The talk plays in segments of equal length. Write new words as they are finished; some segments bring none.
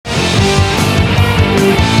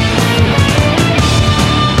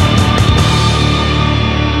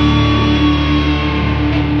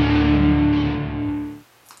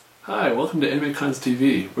welcome to AnimeCons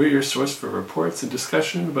TV. We're your source for reports and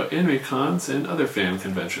discussion about anime cons and other fan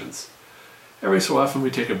conventions. Every so often we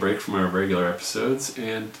take a break from our regular episodes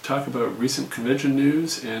and talk about recent convention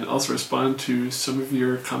news and also respond to some of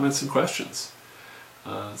your comments and questions.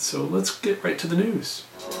 So let's get right to the news.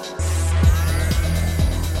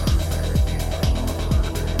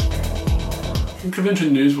 In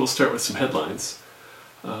convention news, we'll start with some headlines.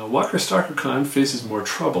 Walker Stalker Con faces more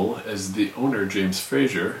trouble as the owner, James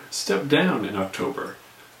Frazier, stepped down in October,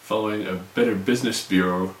 following a Better Business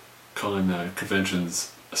Bureau calling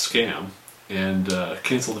conventions a scam and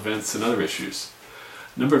canceled events and other issues.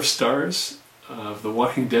 A number of stars of The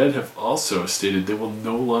Walking Dead have also stated they will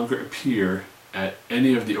no longer appear at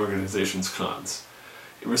any of the organization's cons.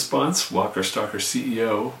 In response, Walker Stalker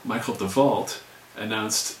CEO Michael DeVault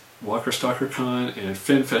announced Walker Stalker Con and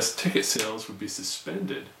FanFest ticket sales would be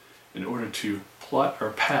suspended in order to plot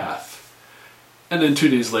our path. And then 2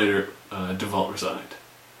 days later, DeVault resigned.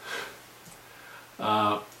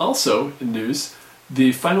 Also in news,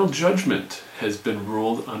 the final judgment has been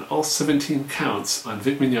ruled on all 17 counts on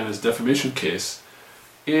Vic Mignogna's defamation case,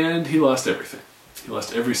 and he lost everything. He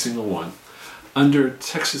lost every single one. Under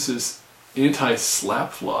Texas's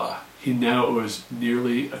anti-SLAPP law, he now owes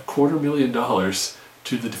nearly $250,000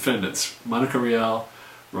 to the defendants, Monica Rial,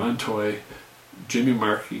 Ron Toy, Jamie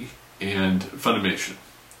Marchi, and Funimation.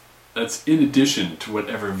 That's in addition to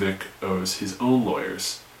whatever Vic owes his own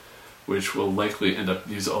lawyers, which will likely end up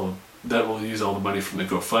use all the money from the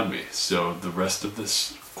GoFundMe. So the rest of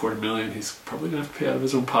this $250,000 he's probably going to have to pay out of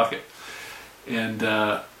his own pocket. And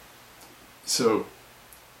so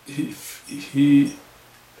he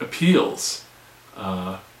appeals,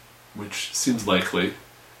 which seems likely,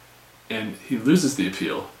 and he loses the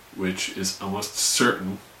appeal, which is almost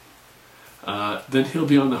certain, then he'll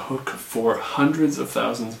be on the hook for hundreds of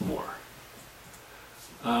thousands more.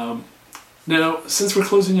 Now, since we're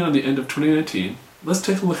closing in on the end of 2019, let's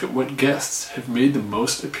take a look at what guests have made the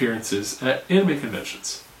most appearances at anime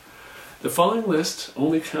conventions. The following list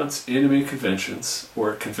only counts anime conventions,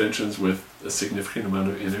 or conventions with a significant amount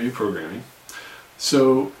of anime programming.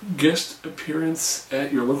 So, guest appearance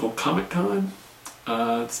at your local Comic-Con,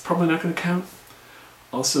 it's probably not going to count.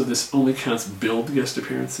 Also, this only counts billed guest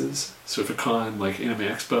appearances. So if a con like Anime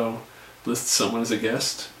Expo lists someone as a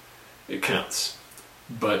guest, it counts.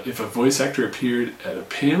 But if a voice actor appeared at a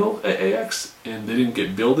panel at AX and they didn't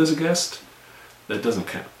get billed as a guest, that doesn't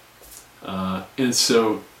count. And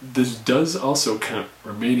so this does also count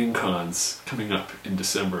remaining cons coming up in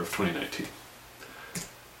December of 2019.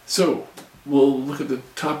 So we'll look at the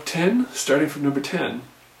top 10, starting from number 10.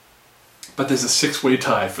 But there's a 6-way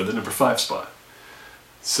tie for the number 5 spot.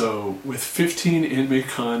 So with 15 Anime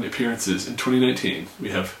Con appearances in 2019,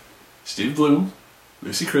 we have Steve Bloom,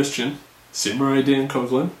 Lucy Christian, Samurai Dan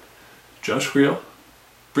Coughlin, Josh Creel,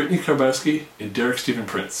 Brittany Karbowski, and Derek Stephen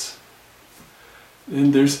Prince.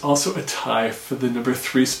 And there's also a tie for the number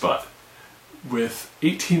 3 spot. With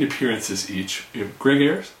 18 appearances each, we have Greg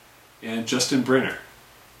Ayres and Justin Brenner.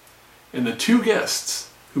 And the 2 guests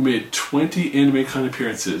who made 20 Anime Con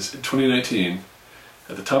appearances in 2019,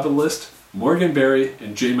 at the top of the list, Morgan Berry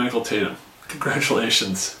and J. Michael Tatum.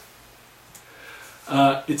 Congratulations.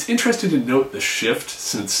 It's interesting to note the shift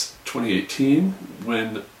since 2018,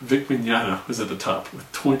 when Vic Mignogna was at the top with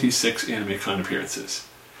 26 Anime Con appearances.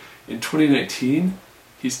 In 2019,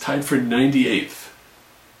 he's tied for 98th.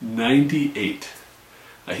 98.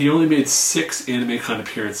 He only made 6 Anime Con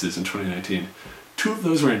appearances in 2019. 2 of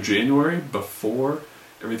those were in January, before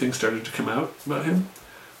everything started to come out about him.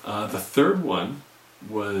 The third one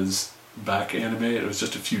was back anime. It was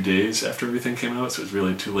just a few days after everything came out, so it was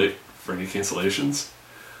really too late for any cancellations.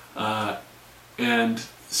 And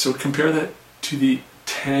so compare that to the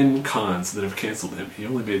 10 cons that have canceled him. He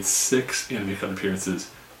only made 6 Anime Con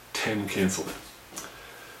appearances, 10 canceled him.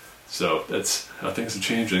 So that's how things are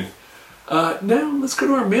changing. Now let's go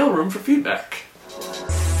to our mailroom for feedback.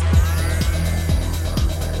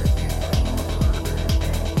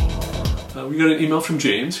 We got an email from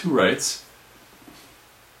James, who writes,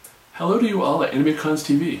 "Hello to you all at AnimeCons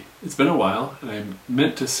TV. It's been a while, and I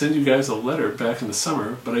meant to send you guys a letter back in the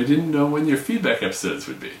summer, but I didn't know when your feedback episodes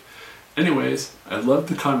would be. Anyways, I loved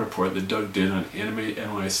the con report that Doug did on Anime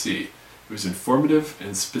NYC. It was informative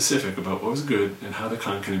and specific about what was good and how the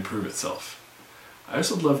con can improve itself. I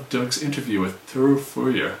also loved Doug's interview with Toru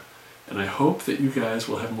Furuya, and I hope that you guys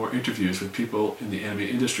will have more interviews with people in the anime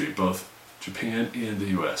industry, both Japan and the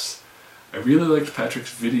US. I really liked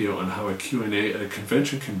Patrick's video on how a Q&A at a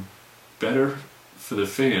convention can better for the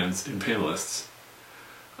fans and panelists.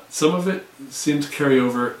 Some of it seemed to carry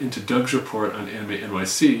over into Doug's report on Anime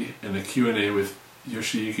NYC and the Q&A with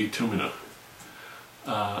Yoshiyuki Tomino.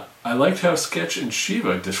 I liked how Sketch and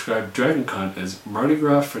Shiva described DragonCon as Mardi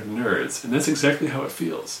Gras for nerds, and that's exactly how it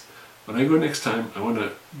feels. When I go next time, I want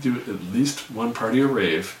to do at least one party or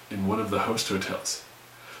rave in one of the host hotels.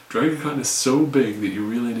 DragonCon is so big that you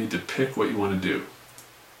really need to pick what you want to do.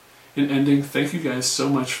 In ending, thank you guys so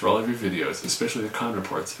much for all of your videos, especially the con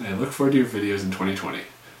reports, and I look forward to your videos in 2020.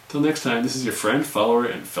 Till next time, this is your friend, follower,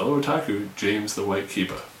 and fellow otaku, James the White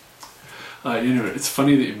Kiba. It's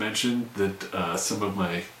funny that you mentioned that some of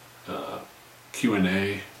my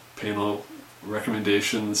Q&A panel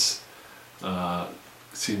recommendations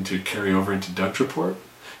seem to carry over into Doug's report.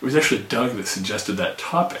 It was actually Doug that suggested that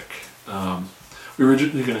topic. We were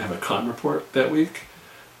originally going to have a con report that week,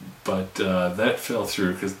 but that fell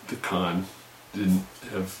through because the con didn't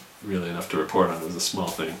have really enough to report on. It was a small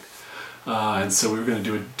thing. And so we were going to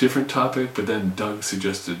do a different topic, but then Doug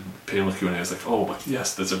suggested panel Q&A. I was like, oh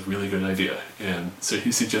yes, that's a really good idea. And so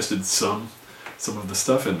he suggested some of the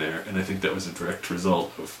stuff in there, and I think that was a direct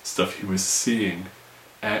result of stuff he was seeing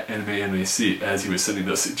at Anime NAC as he was sending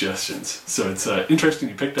those suggestions. So it's interesting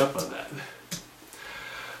you picked up on that.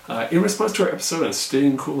 In response to our episode on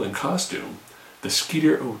staying cool in costume, the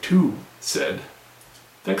Skeeter02 said,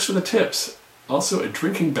 "Thanks for the tips. Also a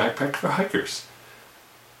drinking backpack for hikers.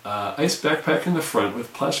 Ice backpack in the front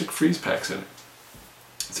with plastic freeze packs in it.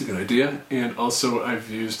 It's a good idea." And also I've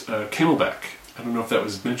used a Camelback. I don't know if that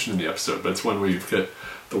was mentioned in the episode, but it's one where you've got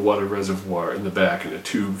the water reservoir in the back and a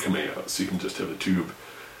tube coming out, so you can just have the tube,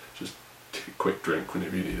 just take a quick drink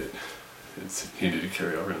whenever you need it. It's handy to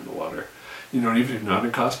carry around the water. Even if you're not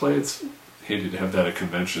in cosplay, it's handy to have that at a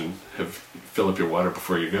convention. Fill up your water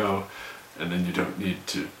before you go, and then you don't need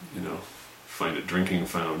to, find a drinking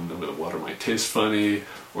fountain where the water might taste funny,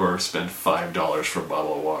 or spend $5 for a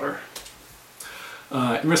bottle of water.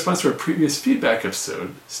 In response to our previous feedback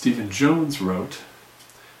episode, Stephen Jones wrote,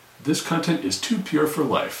 "This content is too pure for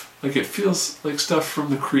life. Like it feels like stuff from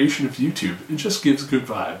the creation of YouTube and just gives good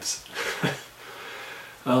vibes."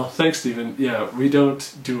 Well, thanks, Stephen. Yeah, we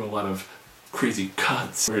don't do a lot of crazy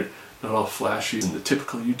cuts. We're not all flashy and the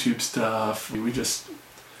typical YouTube stuff. We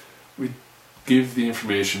give the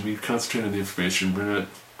information, we concentrate on the information. We're not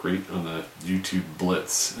great on the YouTube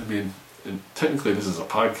blitz. And technically this is a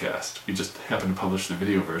podcast. We just happen to publish the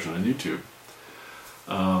video version on YouTube.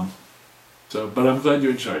 But I'm glad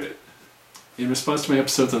you enjoyed it. In response to my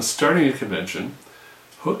episodes on starting a convention,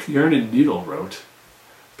 Hook, Yarn, and Needle wrote,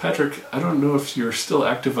 "Patrick, I don't know if you're still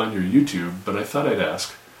active on your YouTube, but I thought I'd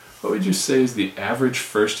ask, what would you say is the average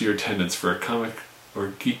first-year attendance for a comic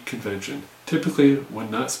or geek convention, typically when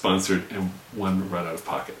not sponsored and one run out of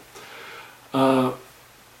pocket?"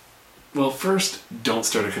 Well, first, don't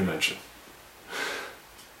start a convention.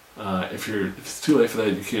 If it's too late for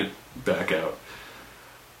that, you can't back out.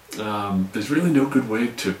 There's really no good way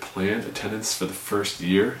to plan attendance for the first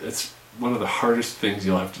year. It's one of the hardest things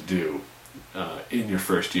you'll have to do in your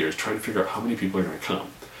first year, is try to figure out how many people are going to come,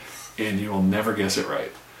 and you will never guess it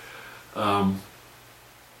right.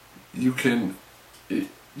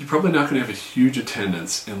 You're probably not going to have a huge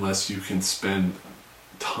attendance unless you can spend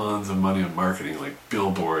tons of money on marketing, like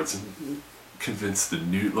billboards, and convince the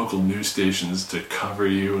local news stations to cover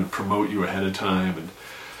you and promote you ahead of time. And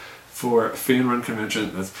for a fan-run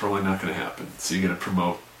convention, that's probably not going to happen. So you got to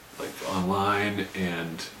promote like online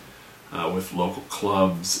and with local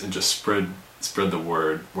clubs, and just spread the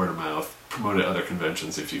word of mouth. Promote at other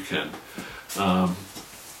conventions if you can.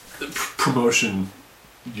 Promotion.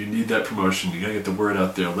 You need that promotion. You gotta get the word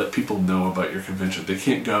out there. Let people know about your convention. They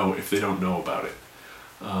can't go if they don't know about it.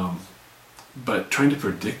 But trying to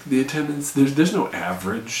predict the attendance, there's no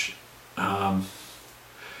average.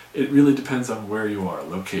 It really depends on where you are,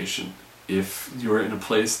 location. If you're in a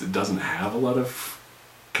place that doesn't have a lot of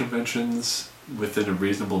conventions within a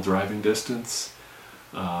reasonable driving distance,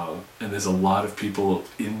 and there's a lot of people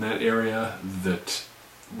in that area that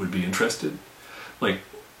would be interested, like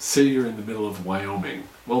say you're in the middle of Wyoming,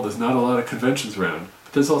 well, there's not a lot of conventions around,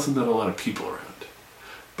 but there's also not a lot of people around.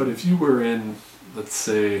 But if you were in, let's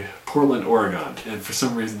say, Portland, Oregon, and for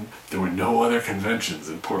some reason there were no other conventions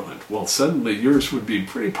in Portland, well, suddenly yours would be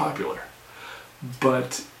pretty popular.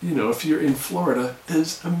 But, if you're in Florida,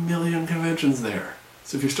 there's a million conventions there.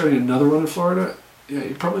 So if you're starting another one in Florida, yeah,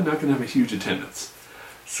 you're probably not going to have a huge attendance.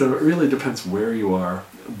 So it really depends where you are,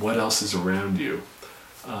 what else is around you.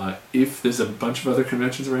 If there's a bunch of other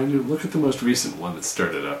conventions around you, look at the most recent one that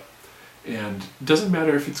started up. And it doesn't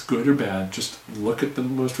matter if it's good or bad, just look at the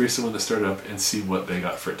most recent one that started up and see what they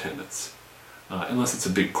got for attendance. Unless it's a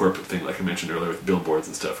big corporate thing like I mentioned earlier with billboards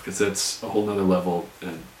and stuff, because that's a whole nother level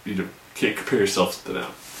and you can't compare yourself to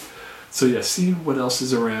them. So yeah, see what else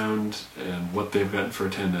is around and what they've gotten for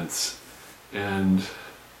attendance, and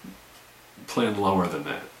plan lower than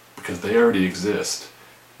that, because they already exist.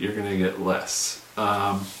 You're going to get less.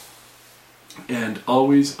 And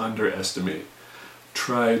always underestimate.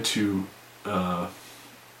 Try to,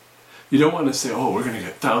 you don't want to say, oh, we're going to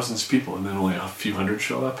get thousands of people, and then only a few hundred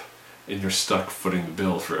show up, and you're stuck footing the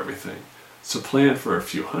bill for everything. So plan for a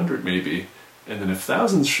few hundred maybe, and then if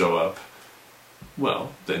thousands show up,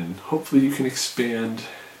 well, then hopefully you can expand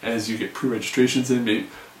as you get pre-registrations in, maybe,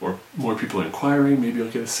 or more people inquiring. Maybe you'll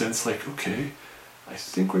get a sense like, okay, I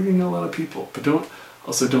think we're getting a lot of people. But don't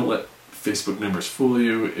let Facebook numbers fool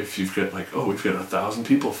you. If you've got like, oh, we've got 1,000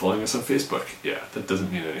 people following us on Facebook. Yeah, that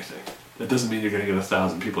doesn't mean anything. That doesn't mean you're going to get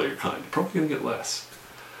 1,000 people at your con. You're probably going to get less.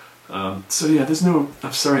 So yeah, there's no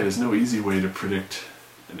easy way to predict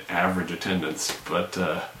an average attendance, but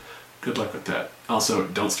good luck with that. Also,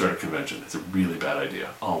 don't start a convention. It's a really bad idea,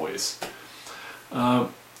 always.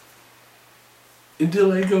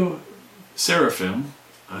 Indilego Seraphim,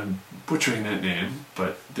 I'm butchering that name,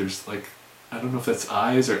 but there's like, I don't know if that's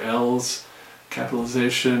I's or L's,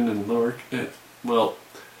 capitalization and lower, well,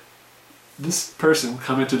 this person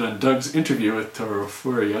commented on Doug's interview with Toro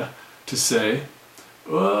Furia to say,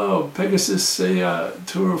 oh, Pegasus Seiya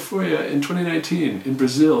Toro Furia in 2019. In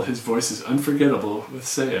Brazil, his voice is unforgettable with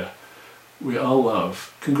Seiya. We all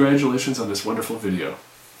love. Congratulations on this wonderful video.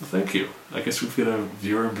 Well, thank you. I guess we've got a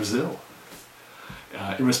viewer in Brazil.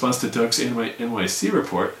 In response to Doug's NYC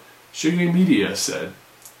report, Shigei Media said,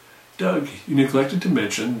 Doug, you neglected to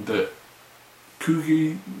mention that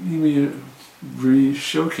Kugimi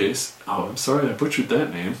Showcase, oh, I'm sorry I butchered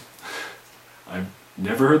that name. I've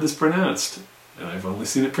never heard this pronounced, and I've only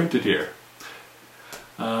seen it printed here.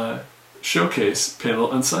 Showcase panel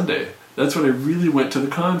on Sunday. That's what I really went to the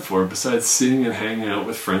con for, besides seeing and hanging out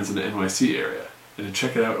with friends in the NYC area, and to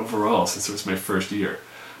check it out overall since it was my first year.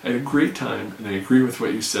 I had a great time, and I agree with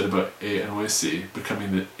what you said about ANYC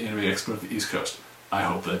becoming the Anime Expo of the East Coast. I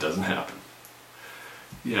hope that doesn't happen.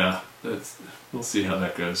 Yeah, we'll see how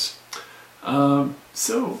that goes.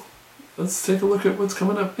 So, let's take a look at what's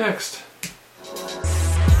coming up next.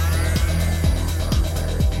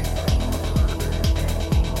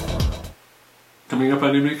 Coming up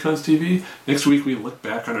on AnimeCons TV, next week we look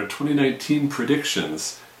back on our 2019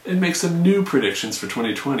 predictions and make some new predictions for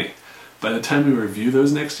 2020. By the time we review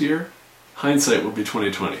those next year, hindsight will be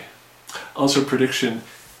 2020. Also, prediction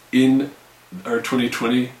in our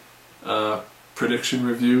 2020 prediction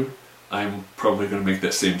review, I'm probably going to make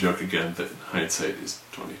that same joke again, that hindsight is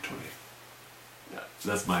 2020. Yeah,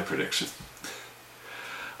 that's my prediction.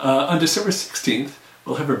 On December 16th,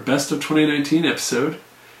 we'll have our Best of 2019 episode.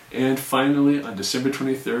 And finally, on December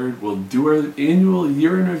 23rd, we'll do our annual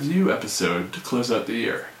year in review episode to close out the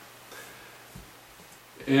year.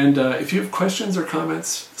 And if you have questions or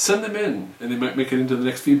comments, send them in, and they might make it into the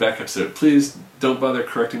next feedback episode. Please don't bother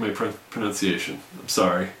correcting my pronunciation. I'm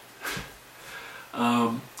sorry.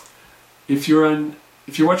 If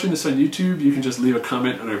you're watching this on YouTube, you can just leave a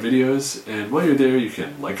comment on our videos, and while you're there, you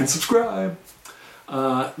can like and subscribe.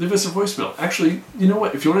 Leave us a voicemail. Actually, you know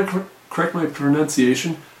what? If you want to correct my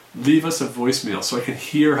pronunciation, leave us a voicemail so I can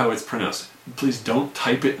hear how it's pronounced. Please don't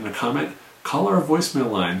type it in a comment. Call our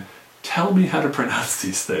voicemail line. Tell me how to pronounce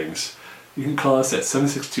these things. You can call us at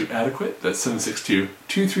 762-ADEQUATE. That's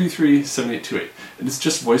 762-233-7828. And it's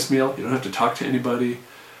just voicemail. You don't have to talk to anybody.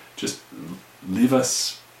 Just leave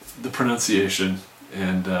us the pronunciation,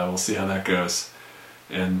 and we'll see how that goes.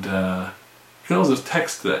 And you can also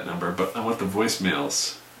text that number, but I want the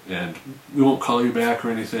voicemails. And we won't call you back or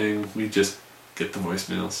anything. We just get the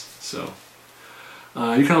voicemails. So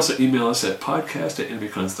you can also email us at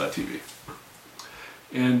podcast@animecons.tv.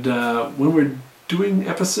 And when we're doing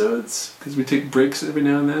episodes, because we take breaks every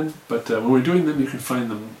now and then, but when we're doing them, you can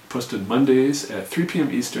find them posted Mondays at 3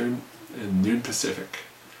 p.m. Eastern and noon Pacific.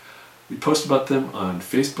 We post about them on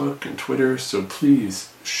Facebook and Twitter, so please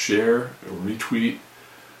share, retweet,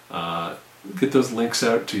 get those links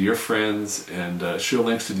out to your friends, and show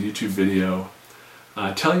links to the YouTube video.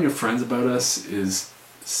 Telling your friends about us is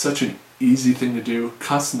such an easy thing to do,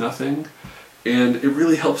 costs nothing, and it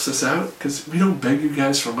really helps us out, because we don't beg you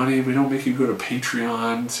guys for money, we don't make you go to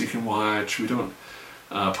Patreon so you can watch, we don't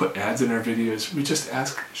put ads in our videos, we just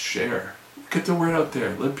ask, share. Get the word out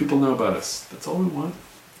there, let people know about us, that's all we want.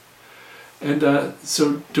 And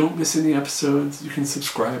so don't miss any episodes, you can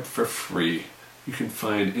subscribe for free. You can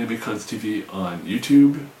find AnimeCons TV on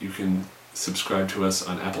YouTube, you can subscribe to us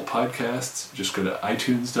on Apple Podcasts, just go to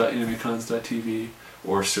itunes.animecons.tv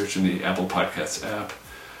or search in the Apple Podcasts app.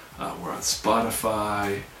 We're on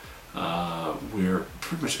Spotify, we're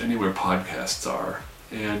pretty much anywhere podcasts are,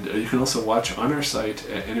 And you can also watch on our site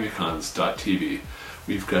at animecons.tv.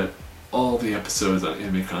 We've got all the episodes on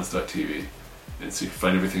animecons.tv. And so you can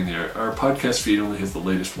find everything there. Our podcast feed only has the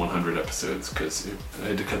latest 100 episodes because I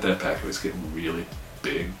had to cut that back. It was getting really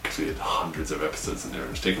big because we had hundreds of episodes in there. It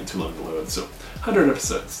was taking too long to load. So 100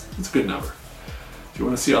 episodes. It's a good number. If you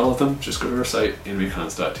want to see all of them, just go to our site,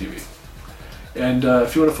 animecons.tv. And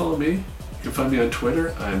if you want to follow me, you can find me on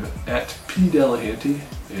Twitter. I'm at pdelahanty,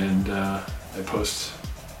 and I post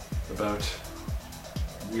about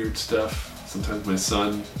weird stuff. Sometimes my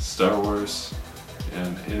son, Star Wars,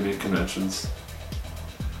 and anime conventions.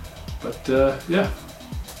 But yeah,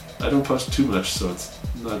 I don't post too much, so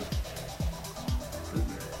I'm not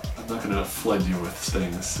going to flood you with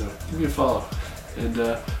things. So give me a follow, and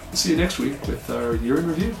we'll see you next week with our year in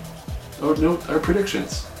review. Oh no, our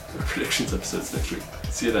predictions. Our predictions episodes next week.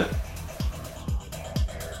 See you then.